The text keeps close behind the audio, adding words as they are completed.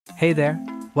Hey there,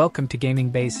 welcome to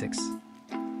Gaming Basics.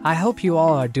 I hope you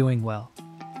all are doing well.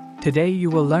 Today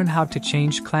you will learn how to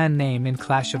change clan name in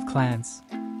Clash of Clans.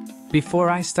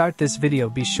 Before I start this video,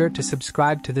 be sure to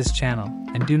subscribe to this channel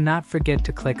and do not forget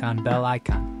to click on bell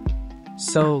icon.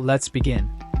 So let's begin.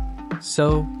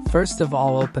 So first of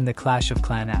all, open the Clash of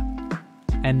Clans app.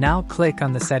 And now click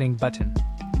on the setting button.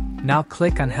 Now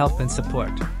click on help and support.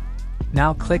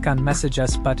 Now click on message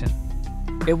us button.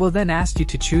 It will then ask you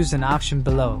to choose an option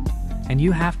below, and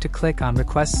you have to click on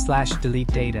request/delete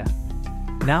data.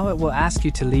 Now it will ask you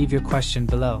to leave your question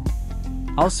below.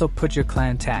 Also put your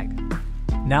clan tag.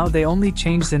 Now they only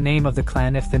change the name of the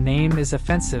clan if the name is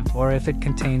offensive or if it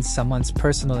contains someone's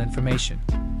personal information.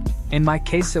 In my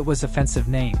case it was offensive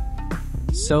name.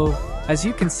 So, as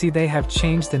you can see, they have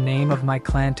changed the name of my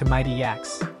clan to Mighty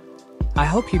Yaks. I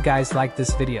hope you guys liked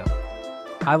this video.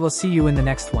 I will see you in the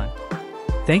next one.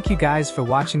 Thank you guys for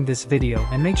watching this video,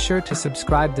 and make sure to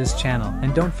subscribe this channel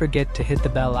and don't forget to hit the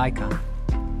bell icon.